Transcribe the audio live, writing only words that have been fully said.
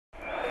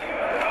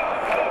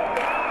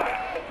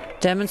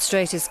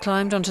Demonstrators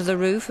climbed onto the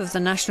roof of the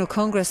National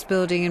Congress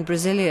building in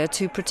Brasilia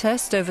to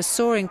protest over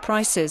soaring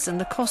prices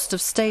and the cost of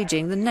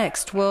staging the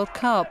next World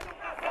Cup.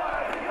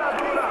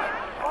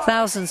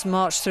 Thousands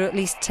marched through at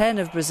least 10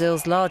 of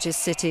Brazil's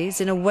largest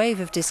cities in a wave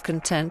of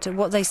discontent at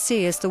what they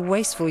see as the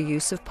wasteful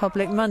use of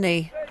public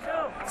money.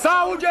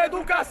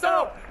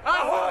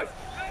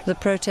 The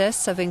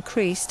protests have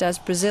increased as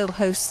Brazil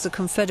hosts the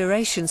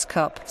Confederations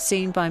Cup,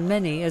 seen by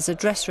many as a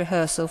dress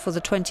rehearsal for the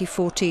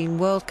 2014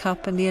 World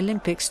Cup and the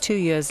Olympics 2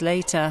 years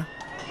later.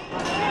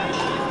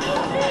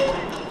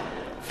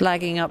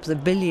 Flagging up the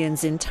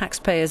billions in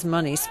taxpayers'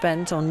 money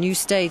spent on new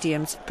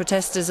stadiums,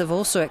 protesters have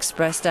also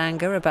expressed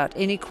anger about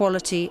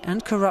inequality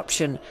and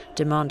corruption,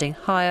 demanding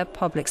higher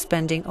public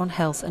spending on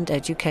health and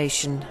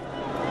education.